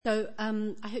So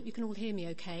I hope you can all hear me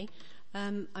okay.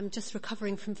 I'm just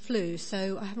recovering from flu,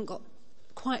 so I haven't got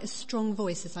quite a strong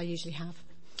voice as I usually have.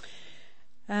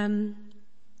 And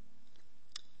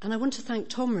I want to thank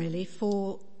Tom really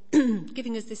for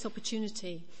giving us this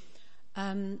opportunity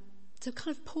to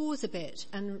kind of pause a bit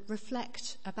and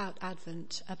reflect about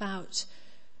Advent, about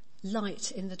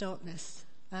light in the darkness,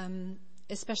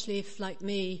 especially if, like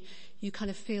me, you kind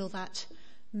of feel that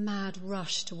mad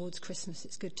rush towards Christmas.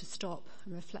 It's good to stop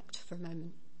and reflect for a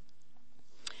moment.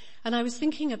 And I was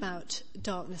thinking about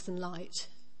darkness and light,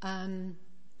 and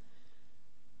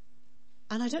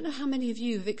I don't know how many of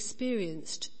you have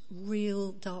experienced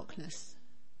real darkness,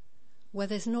 where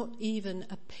there's not even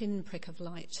a pinprick of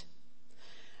light.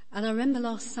 And I remember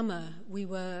last summer we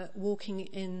were walking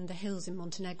in the hills in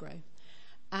Montenegro,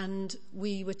 and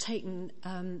we were taken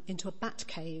into a bat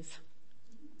cave.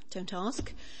 Don't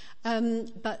ask.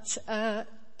 But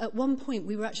at one point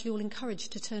we were actually all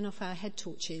encouraged to turn off our head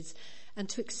torches and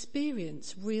to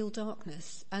experience real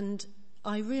darkness. And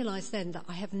I realised then that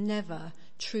I have never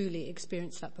truly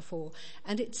experienced that before.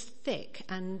 And it's thick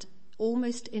and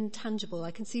almost intangible.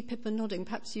 I can see Pippa nodding.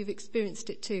 Perhaps you've experienced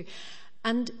it too.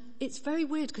 And it's very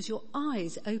weird because your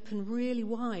eyes open really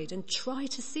wide and try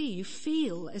to see. You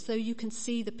feel as though you can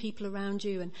see the people around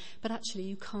you, but actually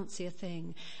you can't see a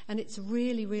thing. And it's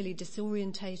really, really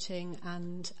disorientating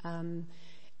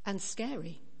and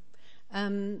scary.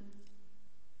 And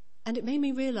it made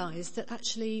me realise that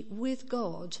actually with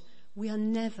God, we are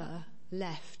never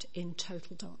left in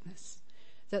total darkness.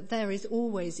 That there is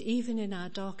always, even in our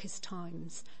darkest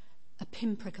times, a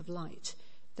pinprick of light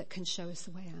that can show us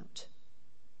the way out.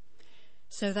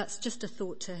 So that's just a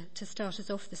thought to start us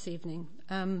off this evening.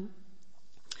 And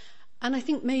I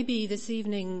think maybe this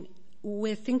evening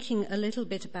we're thinking a little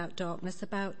bit about darkness,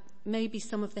 about maybe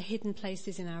some of the hidden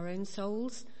places in our own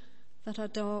souls that are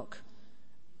dark,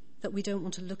 that we don't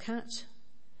want to look at.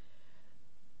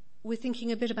 We're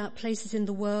thinking a bit about places in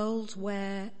the world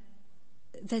where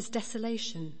there's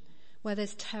desolation, where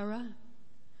there's terror,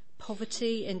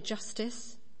 poverty,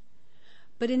 injustice.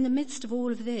 But in the midst of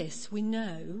all of this, we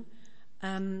know,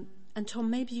 and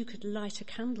Tom, maybe you could light a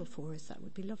candle for us. That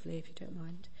would be lovely if you don't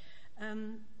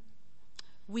mind.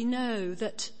 We know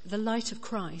that the light of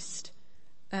Christ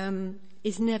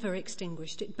is never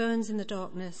extinguished. It burns in the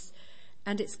darkness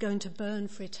and it's going to burn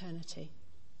for eternity.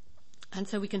 And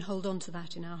so we can hold on to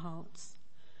that in our hearts.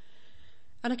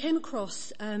 And I came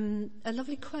across a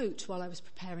lovely quote while I was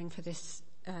preparing for this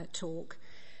talk,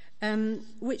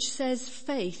 which says,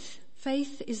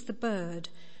 Faith is the bird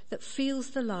that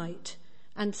feels the light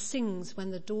and sings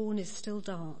when the dawn is still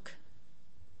dark.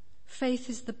 Faith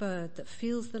is the bird that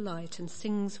feels the light and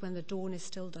sings when the dawn is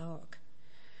still dark.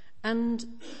 And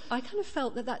I kind of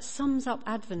felt that sums up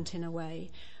Advent in a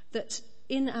way, that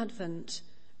in Advent,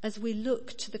 as we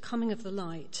look to the coming of the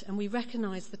light and we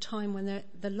recognise the time when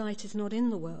the light is not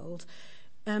in the world,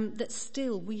 that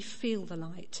still we feel the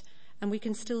light and we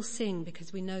can still sing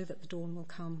because we know that the dawn will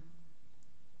come.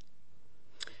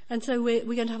 And so we're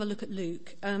going to have a look at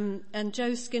Luke. And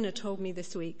Joe Skinner told me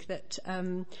this week that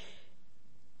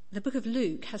the book of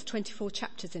Luke has 24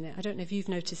 chapters in it. I don't know if you've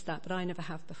noticed that, but I never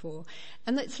have before.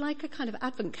 And it's like a kind of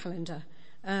Advent calendar.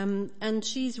 And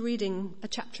she's reading a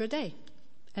chapter a day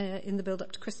in the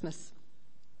build-up to Christmas.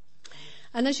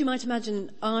 And as you might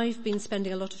imagine, I've been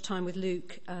spending a lot of time with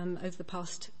Luke over the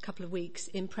past couple of weeks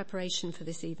in preparation for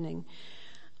this evening.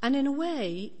 And in a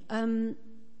way,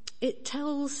 it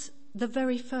tells the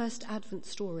very first Advent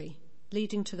story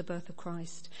leading to the birth of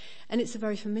Christ. And it's a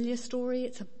very familiar story.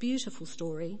 It's a beautiful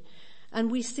story. And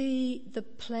we see the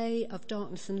play of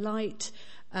darkness and light.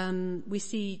 We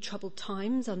see troubled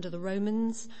times under the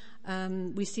Romans.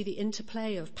 We see the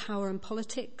interplay of power and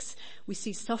politics. We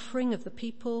see suffering of the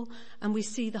people. And we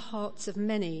see the hearts of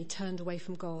many turned away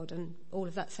from God. And all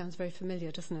of that sounds very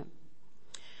familiar, doesn't it?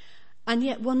 And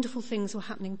yet wonderful things were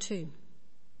happening too.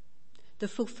 The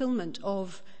fulfillment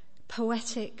of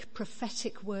poetic,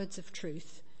 prophetic words of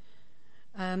truth.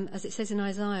 As it says in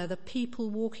Isaiah, the people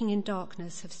walking in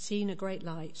darkness have seen a great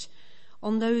light.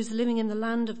 On those living in the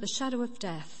land of the shadow of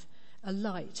death, a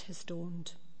light has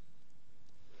dawned.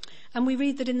 And we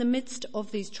read that in the midst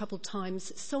of these troubled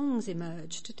times, songs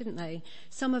emerged, didn't they?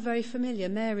 Some are very familiar.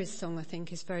 Mary's song, I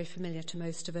think, is very familiar to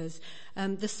most of us.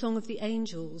 The song of the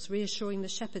angels, reassuring the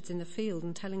shepherds in the field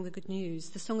and telling the good news.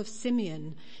 The song of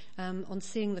Simeon, on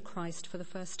seeing the Christ for the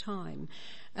first time.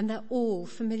 And they're all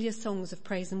familiar songs of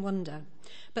praise and wonder.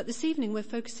 But this evening we're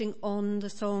focusing on the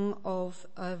song of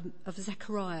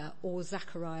Zechariah, or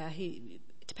Zachariah. He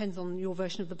depends on your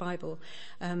version of the Bible,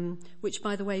 which,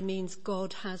 by the way, means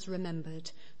God has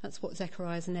remembered. That's what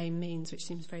Zechariah's name means, which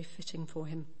seems very fitting for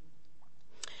him.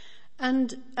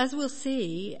 And as we'll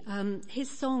see, his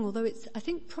song, although it's, I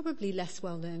think, probably less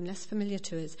well-known, less familiar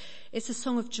to us, it's a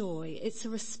song of joy. It's a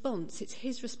response. It's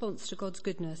his response to God's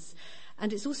goodness.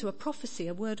 And it's also a prophecy,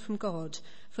 a word from God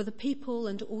for the people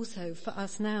and also for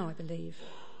us now, I believe.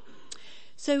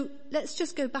 So let's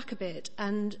just go back a bit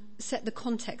and set the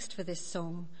context for this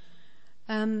song,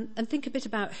 and think a bit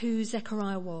about who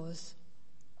Zechariah was.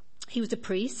 He was a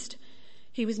priest.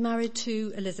 He was married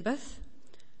to Elizabeth,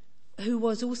 who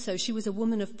was also, she was a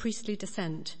woman of priestly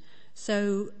descent.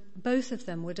 So both of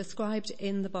them were described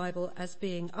in the Bible as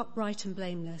being upright and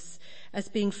blameless, as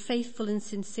being faithful and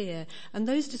sincere. And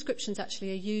those descriptions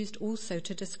actually are used also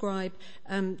to describe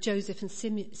Joseph and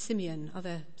Simeon,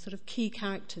 other sort of key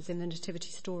characters in the Nativity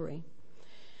story.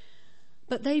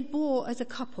 But they bore as a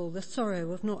couple the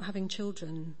sorrow of not having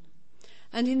children.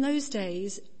 And in those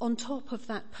days, on top of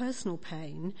that personal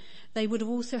pain, they would have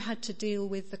also had to deal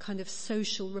with the kind of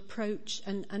social reproach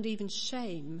and even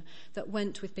shame that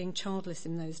went with being childless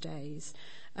in those days.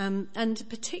 And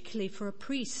particularly for a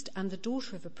priest and the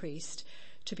daughter of a priest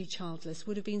to be childless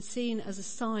would have been seen as a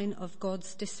sign of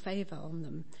God's disfavour on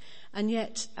them. And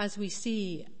yet, as we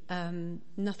see,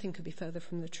 nothing could be further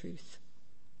from the truth.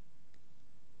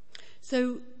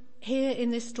 So here in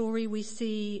this story we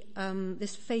see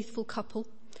this faithful couple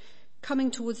coming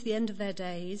towards the end of their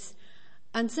days,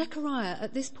 and Zechariah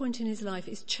at this point in his life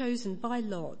is chosen by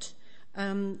Lot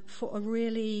for a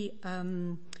really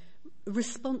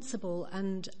responsible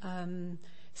and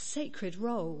sacred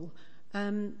role,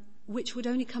 which would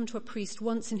only come to a priest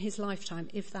once in his lifetime,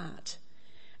 if that.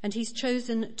 And he's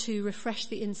chosen to refresh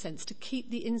the incense, to keep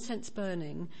the incense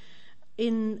burning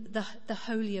in the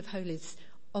Holy of Holies,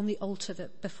 on the altar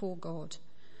before God.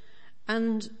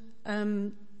 And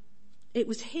it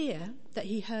was here that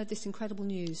he heard this incredible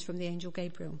news from the angel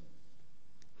Gabriel.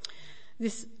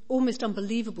 This almost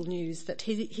unbelievable news that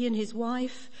he and his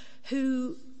wife,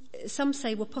 who some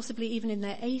say were possibly even in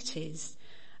their 80s,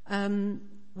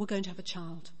 were going to have a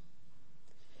child.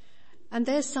 And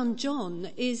their son John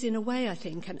is, in a way, I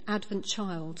think, an Advent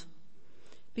child,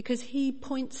 because he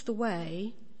points the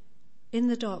way in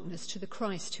the darkness to the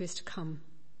Christ who is to come.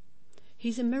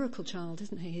 He's a miracle child,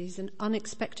 isn't he? He's an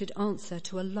unexpected answer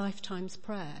to a lifetime's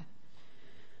prayer.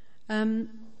 And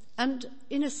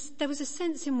there was a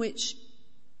sense in which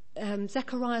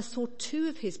Zechariah saw two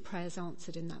of his prayers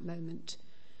answered in that moment.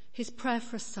 His prayer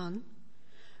for a son,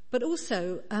 but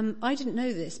also, I didn't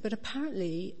know this, but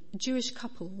apparently Jewish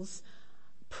couples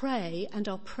pray and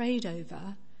are prayed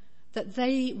over that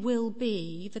they will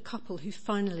be the couple who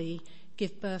finally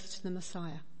give birth to the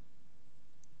Messiah.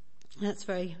 That's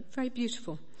very, very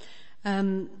beautiful.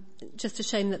 Just a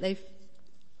shame that they've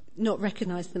not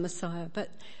recognized the Messiah.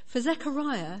 But for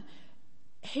Zechariah,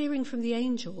 hearing from the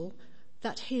angel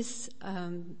that his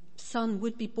son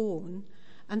would be born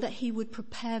and that he would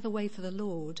prepare the way for the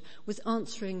Lord was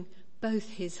answering both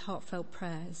his heartfelt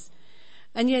prayers.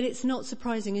 And yet it's not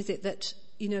surprising, is it, that,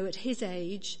 at his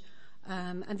age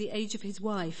and the age of his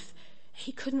wife,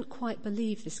 he couldn't quite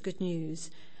believe this good news.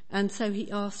 And so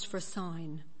he asked for a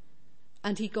sign.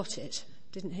 And he got it,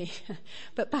 didn't he?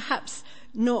 But perhaps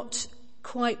not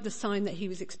quite the sign that he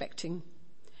was expecting,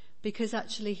 because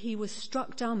actually he was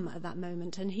struck dumb at that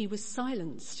moment and he was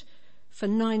silenced for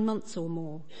 9 months or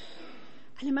more.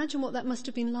 And imagine what that must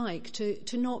have been like to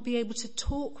not be able to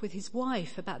talk with his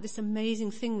wife about this amazing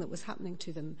thing that was happening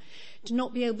to them, to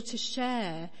not be able to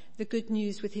share the good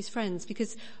news with his friends,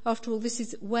 because after all, this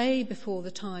is way before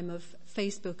the time of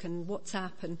Facebook and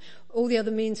WhatsApp and all the other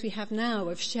means we have now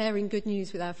of sharing good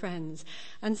news with our friends.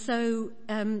 And so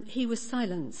he was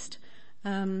silenced.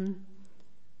 All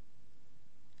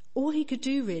he could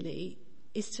do really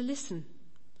is to listen.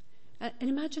 And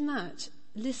imagine that,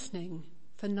 listening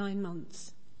for 9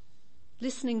 months,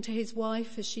 listening to his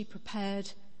wife as she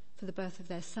prepared for the birth of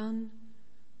their son,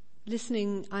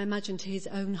 listening, I imagine, to his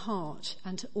own heart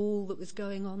and to all that was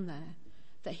going on there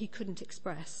that he couldn't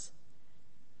express.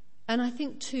 And I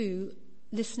think, too,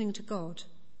 listening to God.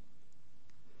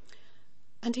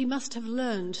 And he must have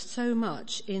learned so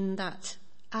much in that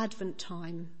Advent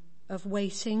time of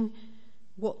waiting,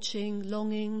 watching,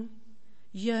 longing,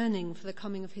 yearning for the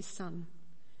coming of his son.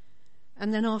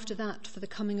 And then after that, for the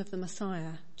coming of the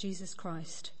Messiah, Jesus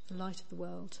Christ, the light of the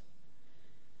world.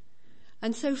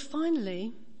 And so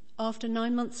finally, after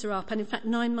 9 months are up, and in fact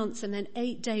 9 months and then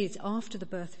 8 days after the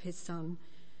birth of his son,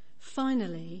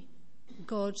 finally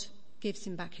God gives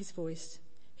him back his voice.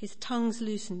 His tongue's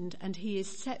loosened and he is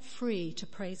set free to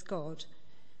praise God.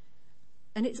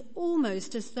 And it's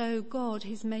almost as though God,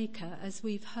 his maker, as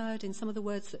we've heard in some of the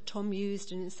words that Tom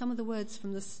used and in some of the words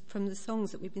from the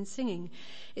songs that we've been singing,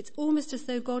 it's almost as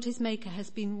though God, his maker, has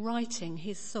been writing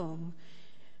his song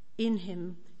in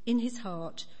him, in his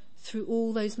heart, through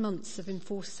all those months of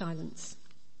enforced silence.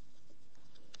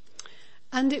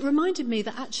 And it reminded me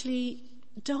that actually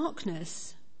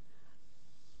darkness,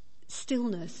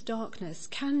 stillness, darkness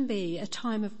can be a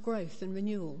time of growth and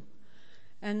renewal.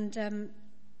 And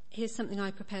here's something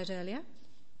I prepared earlier.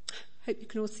 Hope you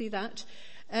can all see that.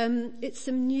 It's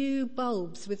some new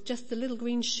bulbs with just the little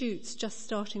green shoots just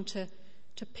starting to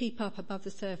peep up above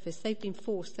the surface. They've been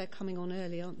forced, they're coming on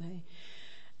early, aren't they?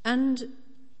 And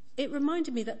it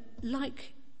reminded me that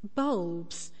like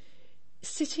bulbs,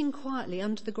 sitting quietly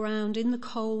under the ground, in the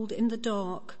cold, in the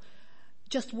dark,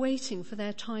 just waiting for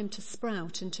their time to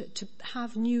sprout and to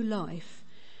have new life,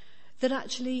 that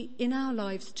actually in our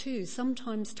lives too,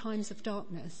 sometimes times of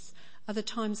darkness are the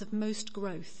times of most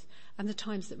growth and the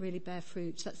times that really bear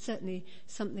fruit. That's certainly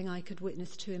something I could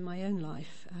witness to in my own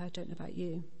life. I don't know about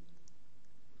you.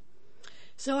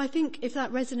 So I think if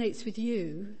that resonates with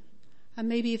you, and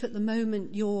maybe if at the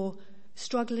moment you're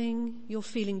struggling, you're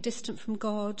feeling distant from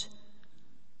God,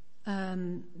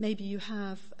 maybe you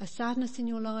have a sadness in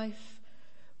your life,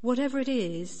 whatever it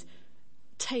is,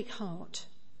 take heart.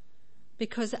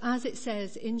 Because as it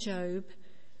says in Job,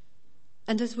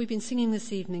 and as we've been singing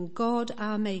this evening, God,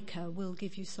 our maker, will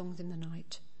give you songs in the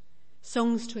night.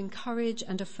 Songs to encourage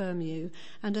and affirm you,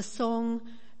 and a song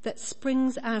that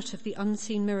springs out of the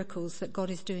unseen miracles that God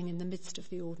is doing in the midst of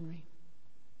the ordinary.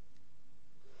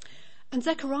 And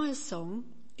Zechariah's song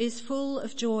is full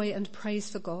of joy and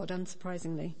praise for God,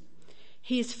 unsurprisingly.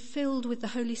 He is filled with the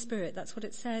Holy Spirit. That's what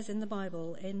it says in the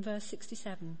Bible in verse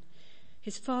 67.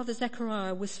 His father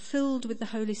Zechariah was filled with the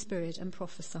Holy Spirit and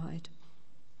prophesied.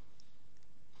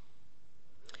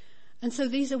 And so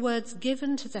these are words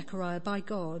given to Zechariah by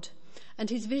God, and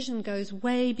his vision goes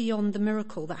way beyond the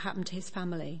miracle that happened to his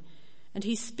family. And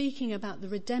he's speaking about the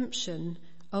redemption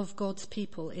of God's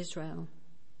people, Israel.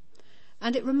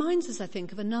 And it reminds us, I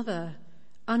think, of another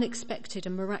unexpected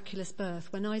and miraculous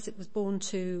birth when Isaac was born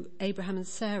to Abraham and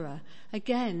Sarah,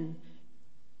 again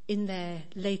in their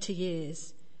later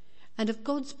years, and of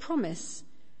God's promise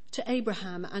to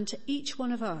Abraham and to each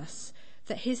one of us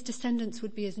that his descendants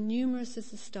would be as numerous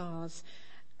as the stars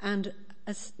and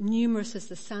as numerous as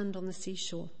the sand on the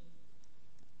seashore.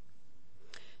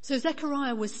 So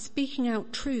Zechariah was speaking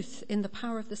out truth in the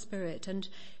power of the Spirit, and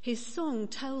his song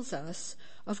tells us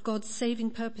of God's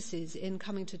saving purposes in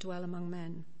coming to dwell among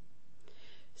men.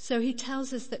 So he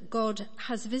tells us that God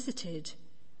has visited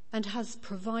and has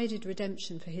provided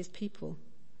redemption for his people.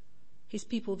 His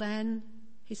people then,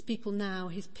 his people now,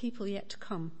 his people yet to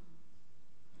come.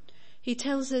 He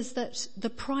tells us that the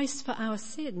price for our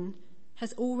sin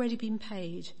has already been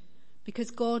paid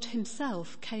because God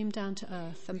himself came down to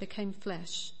earth and became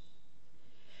flesh.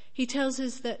 He tells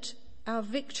us that our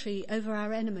victory over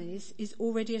our enemies is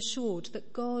already assured,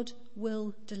 that God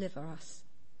will deliver us.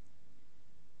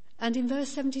 And in verse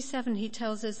 77 he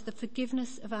tells us the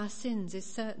forgiveness of our sins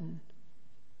is certain.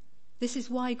 This is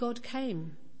why God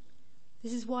came.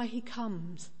 This is why he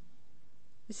comes.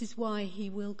 This is why he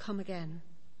will come again.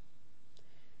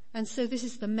 And so this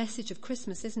is the message of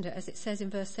Christmas, isn't it? As it says in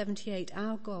verse 78,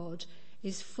 our God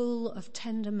is full of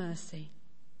tender mercy.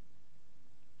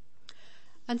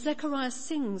 And Zechariah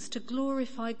sings to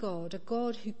glorify God, a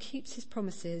God who keeps his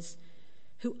promises,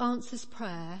 who answers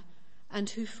prayer, and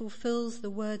who fulfills the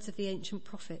words of the ancient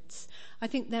prophets. I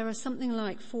think there are something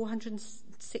like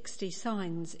 460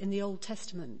 signs in the Old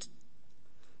Testament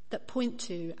that point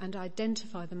to and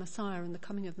identify the Messiah and the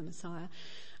coming of the Messiah.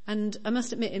 And I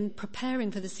must admit, in preparing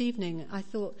for this evening, I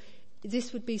thought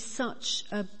this would be such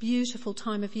a beautiful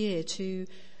time of year to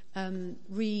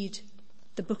read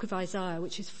the book of Isaiah,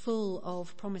 which is full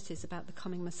of promises about the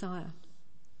coming Messiah.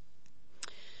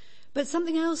 But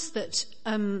something else that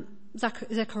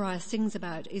Zechariah sings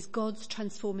about is God's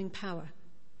transforming power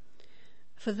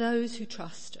for those who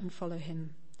trust and follow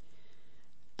him.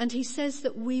 And he says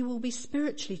that we will be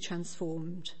spiritually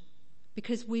transformed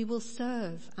because we will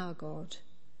serve our God.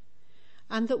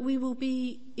 And that we will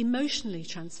be emotionally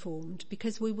transformed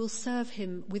because we will serve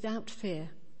him without fear.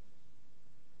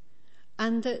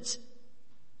 And that,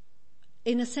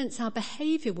 in a sense, our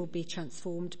behaviour will be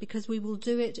transformed because we will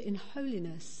do it in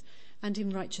holiness and in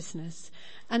righteousness.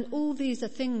 And all these are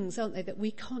things, aren't they, that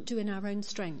we can't do in our own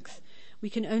strength. We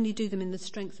can only do them in the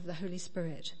strength of the Holy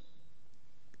Spirit.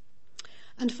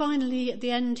 And finally, at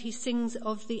the end, he sings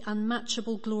of the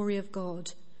unmatchable glory of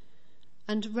God,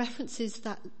 and references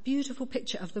that beautiful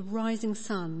picture of the rising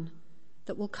sun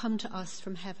that will come to us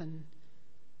from heaven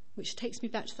which takes me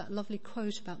back to that lovely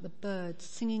quote about the birds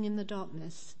singing in the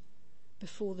darkness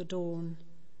before the dawn.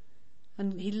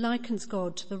 And he likens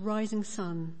God to the rising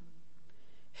sun,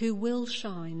 who will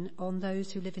shine on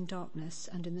those who live in darkness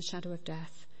and in the shadow of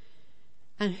death,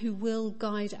 and who will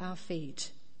guide our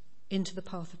feet into the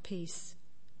path of peace.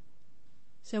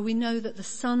 So we know that the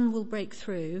sun will break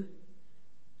through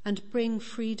and bring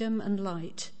freedom and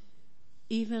light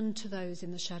even to those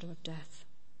in the shadow of death.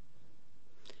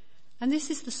 And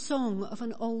this is the song of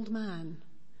an old man,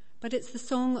 but it's the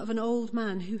song of an old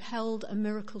man who held a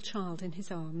miracle child in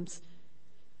his arms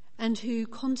and who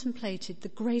contemplated the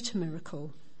greater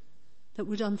miracle that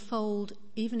would unfold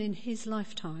even in his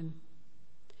lifetime.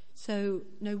 So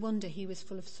no wonder he was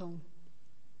full of song.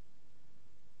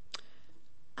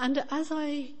 And as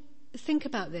I think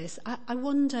about this, I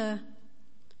wonder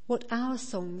what our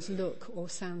songs look or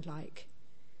sound like.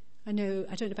 I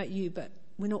don't know about you, but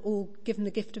we're not all given the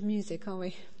gift of music, are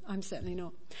we? I'm certainly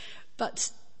not.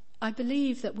 But I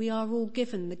believe that we are all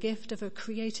given the gift of a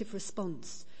creative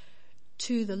response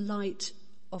to the light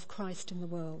of Christ in the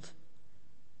world.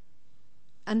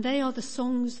 And they are the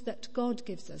songs that God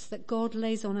gives us, that God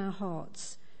lays on our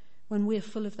hearts when we're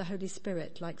full of the Holy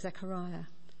Spirit, like Zechariah,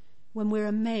 when we're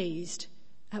amazed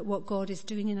at what God is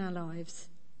doing in our lives,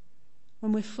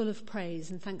 when we're full of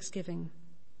praise and thanksgiving.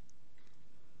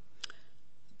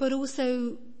 But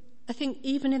also, I think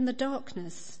even in the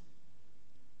darkness,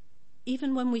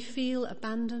 even when we feel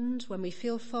abandoned, when we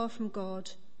feel far from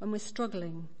God, when we're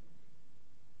struggling,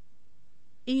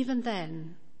 even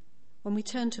then, when we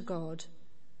turn to God,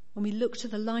 when we look to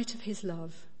the light of his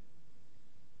love,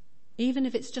 even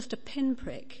if it's just a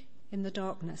pinprick in the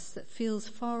darkness that feels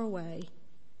far away,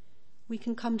 we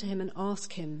can come to him and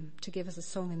ask him to give us a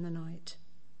song in the night.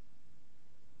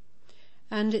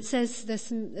 And it says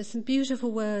there's some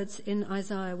beautiful words in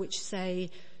Isaiah which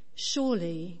say,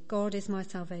 "Surely God is my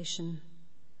salvation.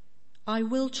 I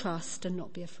will trust and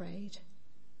not be afraid.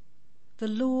 The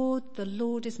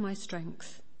Lord is my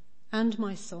strength and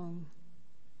my song.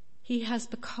 He has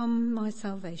become my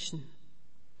salvation.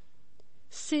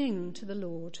 Sing to the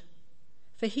Lord,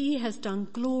 for he has done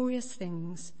glorious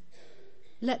things.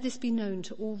 Let this be known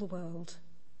to all the world.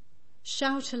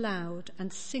 Shout aloud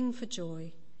and sing for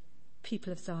joy,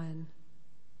 people of Zion,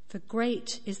 for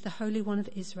great is the Holy One of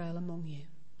Israel among you."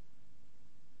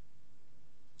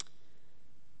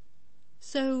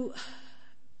 So,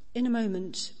 in a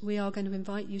moment, we are going to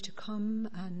invite you to come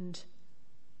and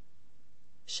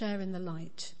share in the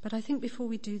light. But I think before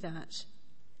we do that,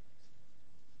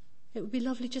 it would be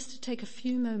lovely just to take a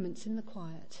few moments in the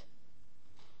quiet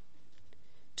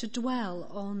to dwell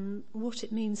on what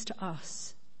it means to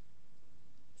us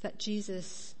that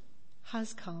Jesus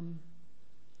has come,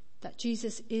 that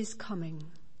Jesus is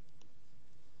coming,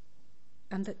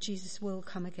 and that Jesus will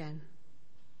come again.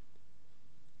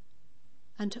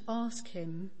 And to ask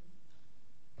him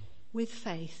with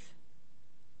faith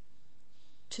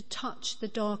to touch the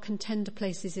dark and tender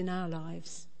places in our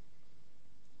lives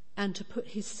and to put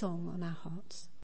his song on our hearts.